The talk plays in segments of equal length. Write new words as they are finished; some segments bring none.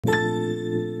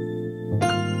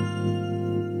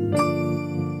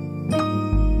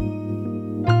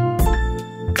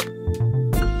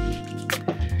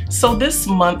So this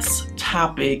month's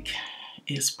topic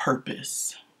is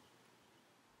purpose.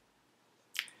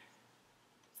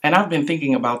 And I've been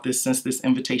thinking about this since this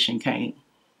invitation came.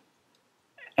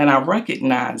 And I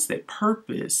recognize that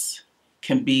purpose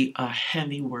can be a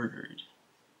heavy word.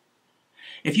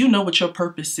 If you know what your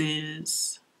purpose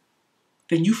is,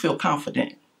 then you feel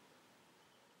confident.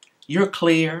 You're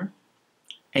clear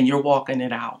and you're walking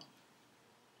it out.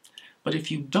 But if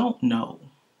you don't know,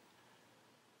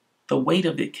 the weight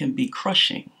of it can be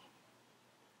crushing.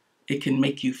 It can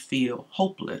make you feel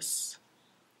hopeless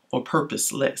or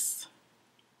purposeless.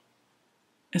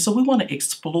 And so we want to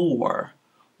explore,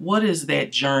 what is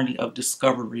that journey of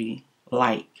discovery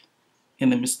like in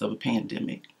the midst of a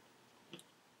pandemic?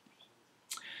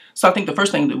 So I think the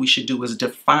first thing that we should do is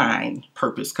define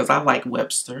purpose, because I like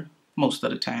Webster most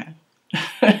of the time.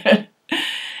 And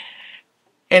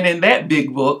in that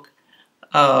big book,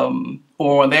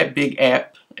 or on that big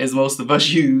app, as most of us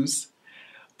use,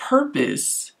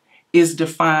 purpose is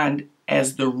defined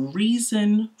as the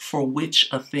reason for which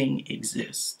a thing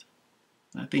exists.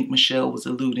 I think Michelle was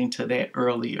alluding to that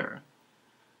earlier.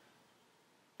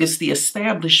 It's the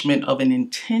establishment of an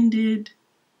intended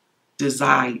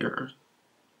desire,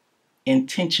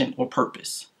 intention, or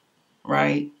purpose,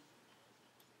 right?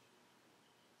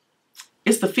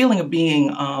 It's the feeling of being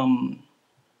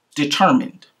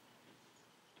determined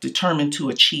to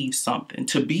achieve something,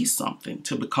 to be something,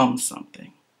 to become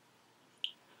something.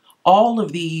 All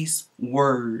of these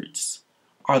words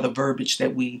are the verbiage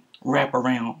that we wrap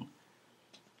around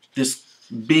this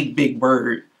big, big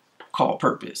word called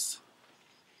purpose.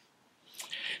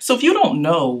 So if you don't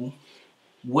know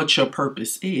what your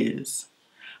purpose is,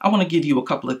 I want to give you a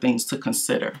couple of things to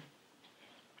consider,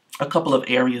 a couple of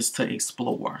areas to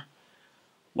explore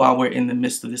while we're in the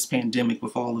midst of this pandemic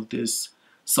with all of this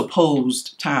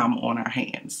supposed time on our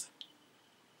hands.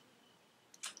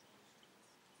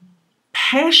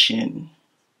 Passion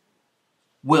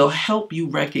will help you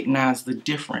recognize the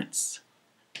difference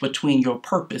between your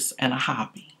purpose and a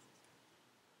hobby.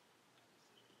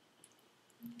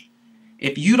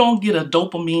 If you don't get a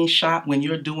dopamine shot when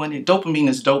you're doing it, dopamine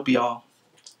is dope, y'all.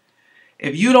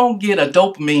 If you don't get a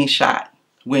dopamine shot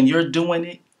when you're doing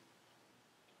it,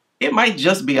 it might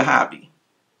just be a hobby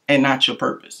and not your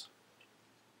purpose.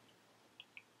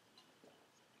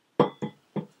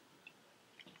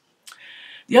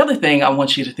 The other thing I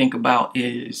want you to think about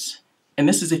is, and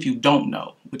this is if you don't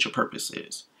know what your purpose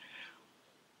is,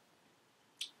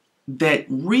 that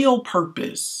real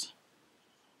purpose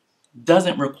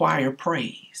doesn't require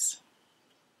praise.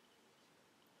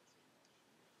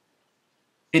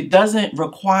 It doesn't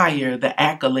require the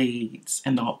accolades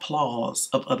and the applause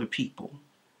of other people.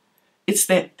 It's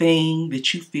that thing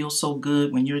that you feel so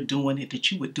good when you're doing it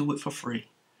that you would do it for free.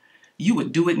 You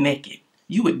would do it naked.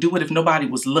 You would do it if nobody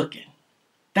was looking.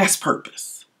 That's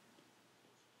purpose.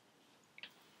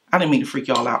 I didn't mean to freak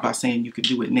y'all out by saying you could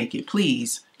do it naked.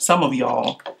 Please, some of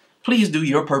y'all, please do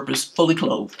your purpose fully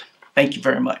clothed. Thank you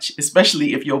very much.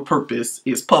 Especially if your purpose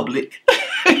is public.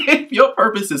 If your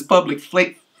purpose is public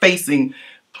facing,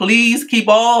 please keep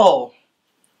all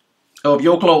of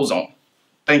your clothes on.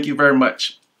 Thank you very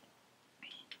much.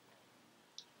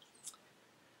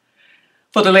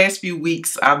 For the last few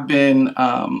weeks, I've been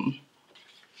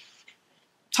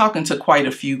talking to quite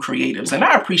a few creatives, and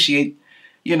I appreciate,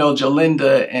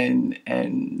 Jolinda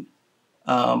and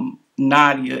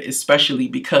Nadia, especially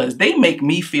because they make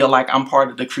me feel like I'm part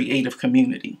of the creative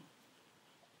community.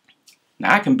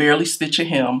 Now, I can barely stitch a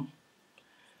hem.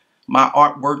 My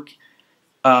artwork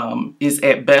is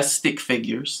at best stick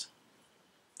figures.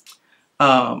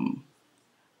 I'm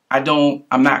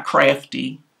not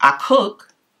crafty. I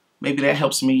cook. Maybe that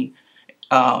helps me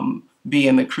be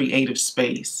in the creative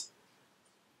space.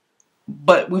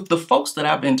 But with the folks that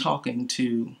I've been talking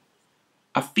to,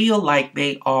 I feel like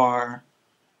they are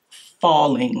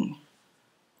falling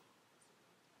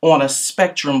on a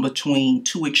spectrum between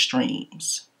two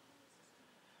extremes.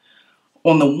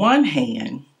 On the one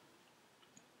hand,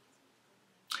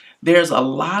 there's a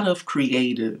lot of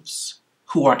creatives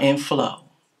who are in flow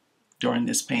during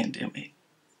this pandemic.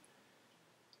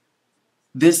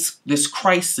 This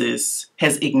crisis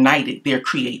has ignited their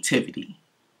creativity.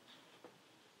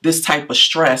 This type of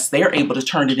stress, they're able to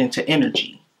turn it into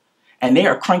energy. And they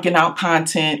are cranking out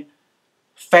content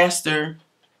faster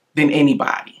than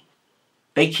anybody.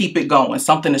 They keep it going.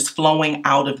 Something is flowing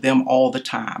out of them all the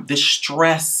time. This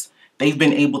stress, they've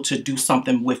been able to do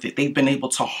something with it. They've been able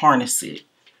to harness it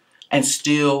and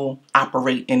still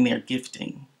operate in their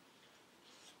gifting.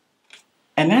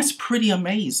 And that's pretty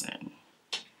amazing.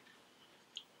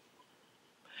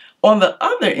 On the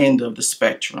other end of the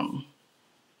spectrum,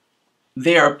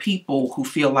 there are people who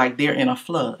feel like they're in a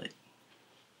flood.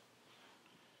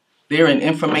 They're in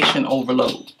information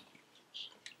overload.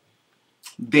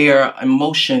 Their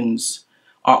emotions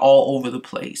are all over the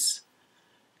place.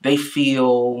 They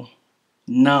feel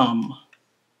numb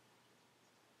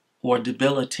or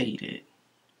debilitated,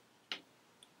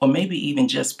 or maybe even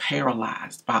just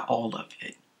paralyzed by all of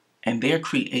it, and their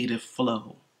creative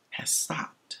flow has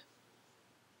stopped.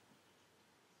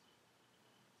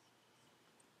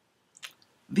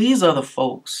 These are the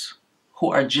folks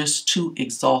who are just too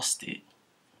exhausted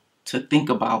to think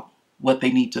about what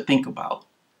they need to think about,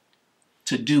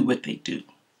 to do what they do,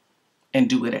 and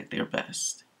do it at their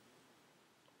best.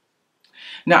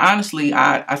 Now, honestly,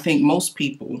 I think most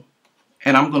people,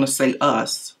 and I'm going to say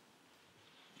us,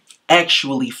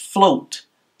 actually float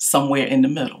somewhere in the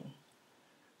middle.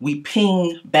 We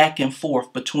ping back and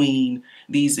forth between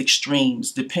these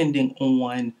extremes depending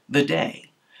on the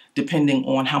day, depending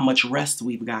on how much rest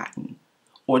we've gotten,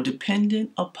 or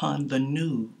dependent upon the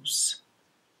news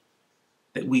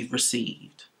that we've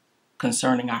received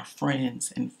concerning our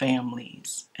friends and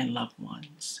families and loved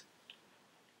ones.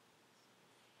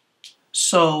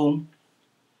 So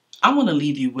I want to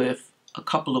leave you with a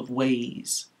couple of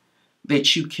ways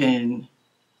that you can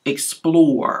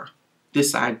explore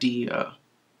this idea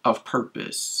of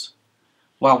purpose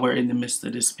while we're in the midst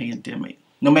of this pandemic,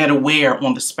 no matter where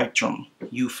on the spectrum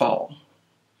you fall.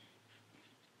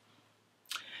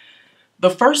 The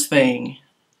first thing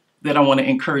that I want to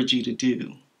encourage you to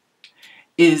do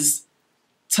is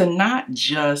to not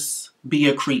just be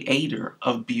a creator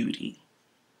of beauty,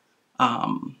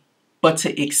 but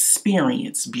to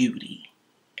experience beauty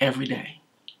every day.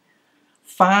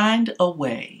 Find a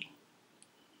way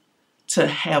to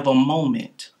have a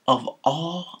moment of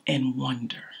awe and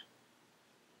wonder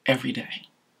every day.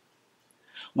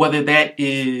 Whether that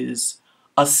is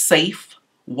a safe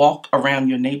walk around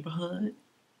your neighborhood,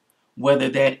 whether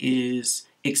that is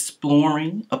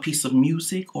exploring a piece of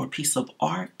music or a piece of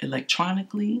art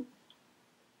electronically,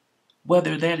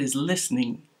 whether that is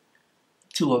listening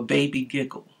to a baby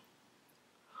giggle.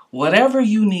 Whatever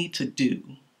you need to do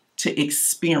to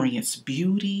experience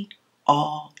beauty,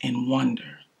 awe, and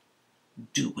wonder,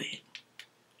 do it.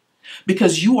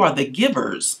 Because you are the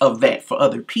givers of that for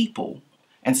other people,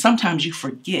 and sometimes you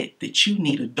forget that you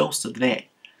need a dose of that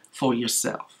for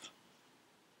yourself.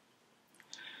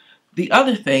 The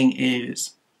other thing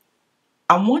is,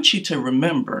 I want you to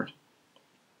remember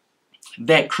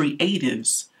that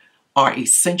creatives are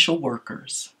essential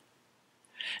workers.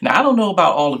 Now, I don't know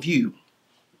about all of you,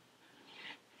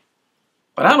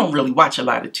 but I don't really watch a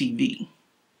lot of TV.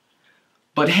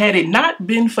 But had it not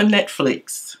been for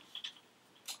Netflix,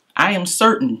 I am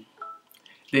certain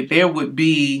that there would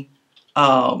be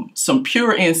some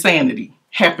pure insanity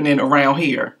happening around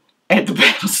here at the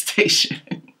battle station.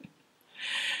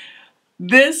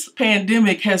 This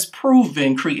pandemic has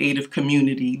proven, creative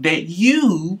community, that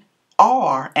you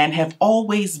are and have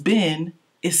always been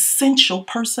essential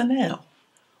personnel.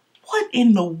 What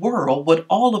in the world would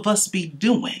all of us be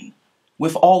doing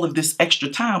with all of this extra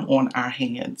time on our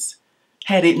hands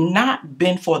had it not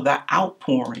been for the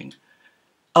outpouring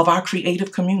of our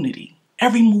creative community?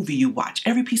 Every movie you watch,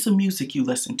 every piece of music you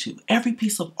listen to, every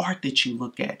piece of art that you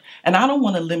look at. And I don't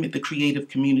want to limit the creative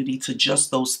community to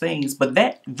just those things, but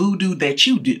that voodoo that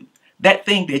you do, that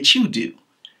thing that you do,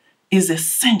 is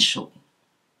essential.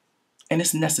 And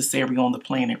it's necessary on the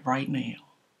planet right now.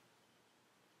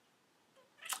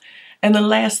 And the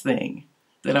last thing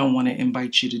that I want to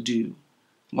invite you to do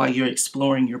while you're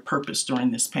exploring your purpose during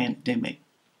this pandemic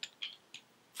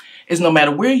is, no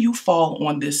matter where you fall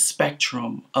on this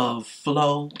spectrum of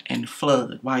flow and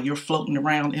flood, while you're floating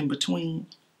around in between,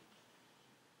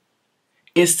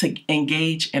 is to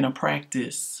engage in a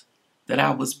practice that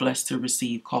I was blessed to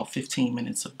receive called 15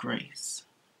 minutes of grace.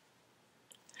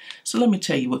 So let me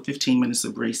tell you what 15 minutes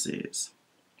of grace is.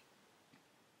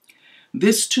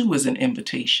 This too is an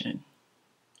invitation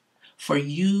for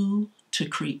you to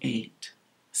create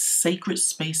sacred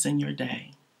space in your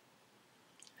day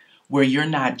where you're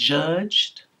not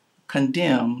judged,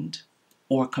 condemned,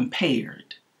 or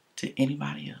compared to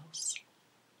anybody else.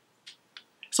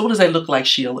 So what does that look like,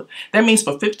 Sheila? That means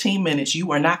for 15 minutes,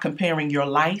 you are not comparing your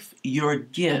life, your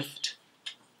gift,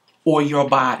 or your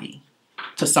body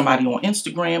to somebody on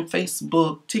Instagram,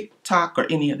 Facebook, TikTok, or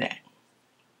any of that.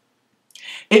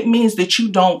 It means that you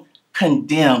don't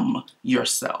condemn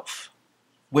yourself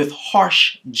with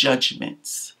harsh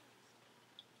judgments.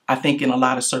 I think in a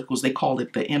lot of circles, they call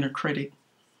it the inner critic.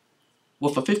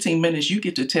 Well, for 15 minutes, you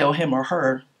get to tell him or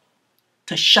her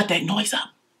to shut that noise up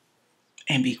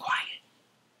and be quiet.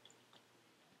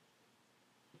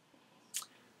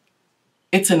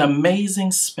 It's an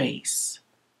amazing space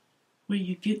where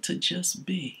you get to just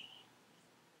be.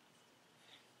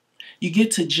 You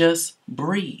get to just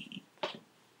breathe,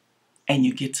 and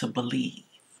you get to believe.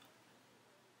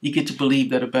 You get to believe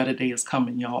that a better day is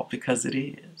coming, y'all, because it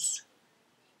is.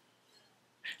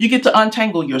 You get to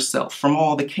untangle yourself from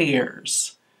all the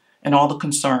cares and all the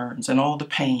concerns and all the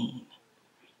pain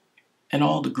and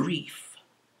all the grief.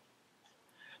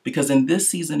 Because in this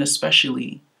season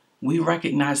especially, we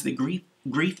recognize that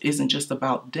grief isn't just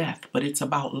about death, but it's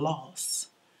about loss.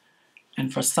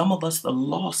 And for some of us, the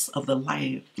loss of the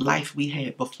life we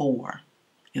had before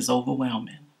is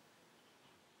overwhelming.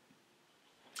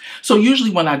 So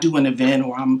usually when I do an event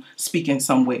or I'm speaking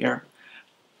somewhere,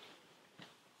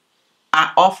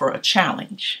 I offer a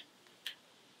challenge.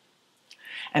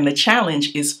 And the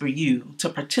challenge is for you to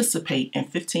participate in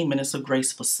 15 minutes of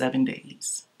grace for 7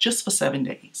 days. Just for 7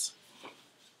 days.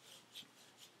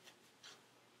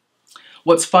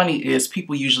 What's funny is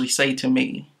people usually say to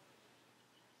me,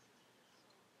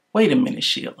 wait a minute,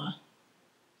 Sheila.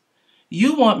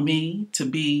 You want me to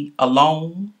be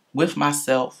alone with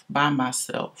myself, by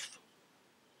myself,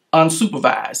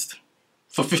 unsupervised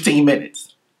for 15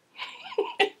 minutes?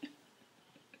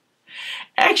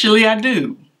 Actually, I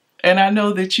do. And I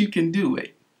know that you can do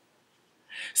it.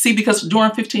 See, because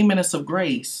during 15 minutes of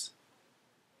grace,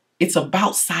 it's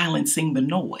about silencing the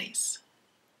noise.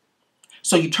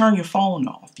 So you turn your phone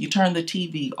off, you turn the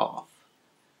TV off,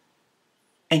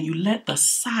 and you let the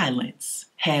silence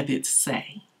have its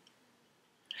say.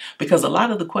 Because a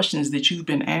lot of the questions that you've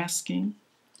been asking,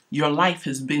 your life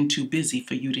has been too busy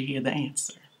for you to hear the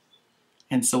answer.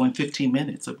 And so in 15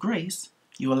 minutes of grace,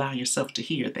 you allow yourself to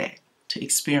hear that, to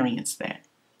experience that,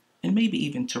 and maybe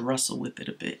even to wrestle with it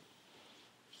a bit.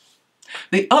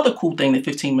 The other cool thing that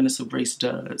 15 minutes of grace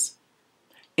does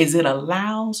is it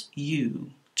allows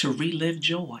you to relive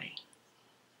joy.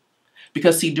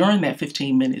 Because see, during that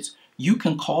 15 minutes, you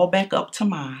can call back up to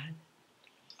mind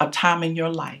a time in your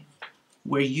life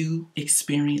where you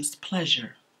experienced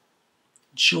pleasure,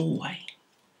 joy,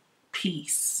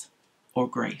 peace, or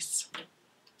grace.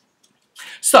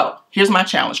 So here's my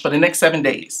challenge for the next 7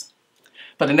 days.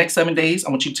 For the next 7 days, I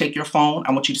want you to take your phone.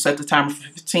 I want you to set the timer for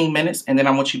 15 minutes, and then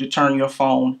I want you to turn your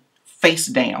phone face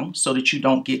down so that you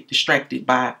don't get distracted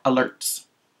by alerts.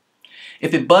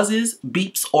 If it buzzes,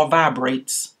 beeps, or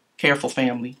vibrates, careful,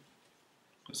 family,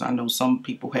 because I know some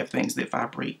people have things that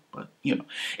vibrate, but you know,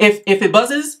 if it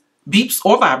buzzes, beeps,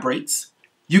 or vibrates,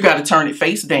 you got to turn it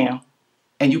face down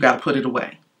and you got to put it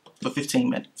away for 15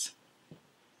 minutes.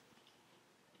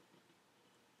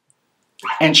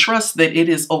 And trust that it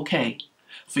is okay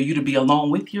for you to be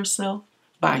alone with yourself,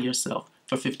 by yourself,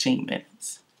 for 15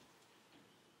 minutes.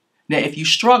 Now, if you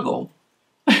struggle,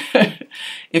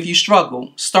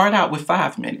 start out with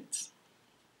 5 minutes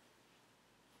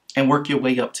and work your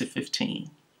way up to 15.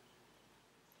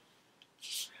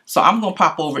 So I'm going to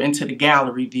pop over into the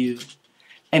gallery view.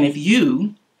 And if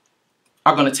you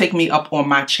are going to take me up on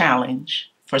my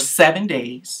challenge for 7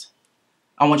 days,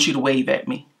 I want you to wave at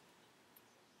me.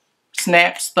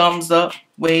 Snaps, thumbs up,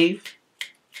 wave.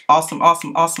 Awesome,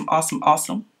 awesome, awesome, awesome,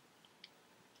 awesome.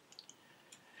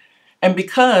 And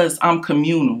because I'm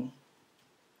communal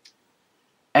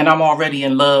and I'm already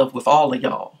in love with all of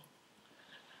y'all,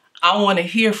 I want to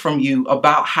hear from you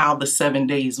about how the 7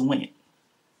 days went.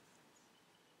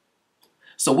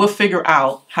 So we'll figure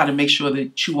out how to make sure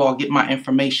that you all get my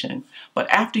information. But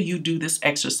after you do this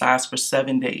exercise for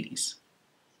 7 days,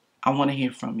 I want to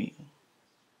hear from you.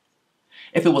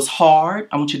 If it was hard,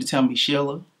 I want you to tell me,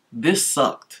 Sheila, this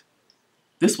sucked.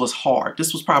 This was hard.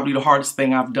 This was probably the hardest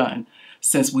thing I've done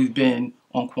since we've been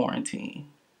on quarantine.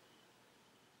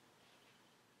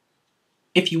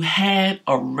 If you had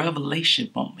a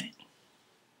revelation moment,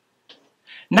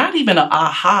 not even an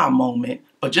aha moment,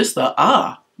 but just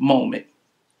a moment,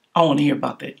 I want to hear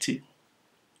about that too.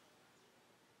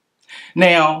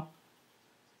 Now,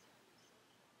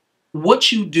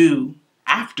 what you do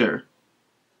after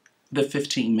the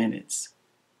 15 minutes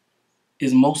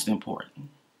is most important.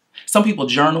 Some people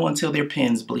journal until their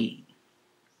pens bleed.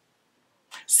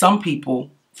 For some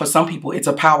people, it's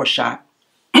a power shot,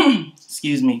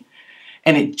 excuse me,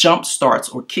 and it jump starts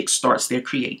or kick starts their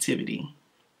creativity.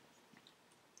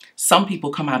 Some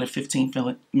people come out of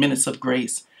 15 minutes of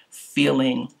grace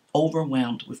feeling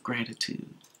overwhelmed with gratitude.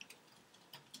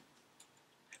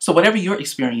 So whatever your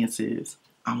experience is,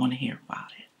 I want to hear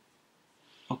about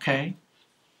it. Okay?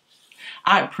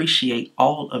 I appreciate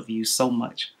all of you so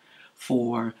much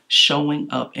for showing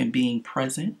up and being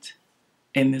present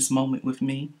in this moment with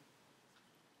me.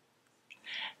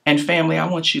 And family, I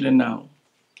want you to know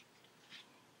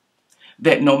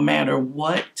that no matter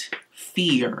what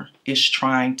fear is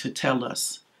trying to tell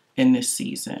us in this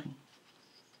season.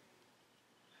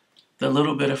 The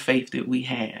little bit of faith that we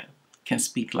have can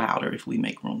speak louder if we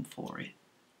make room for it.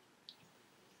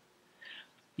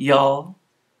 Y'all,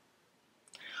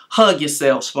 hug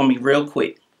yourselves for me real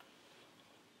quick.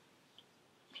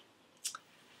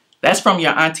 That's from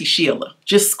your Auntie Sheila.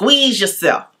 Just squeeze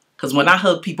yourself. Because when I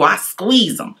hug people, I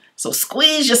squeeze them. So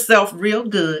squeeze yourself real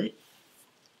good.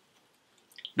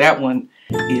 That one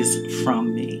is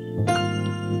from me.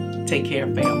 Take care,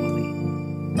 family.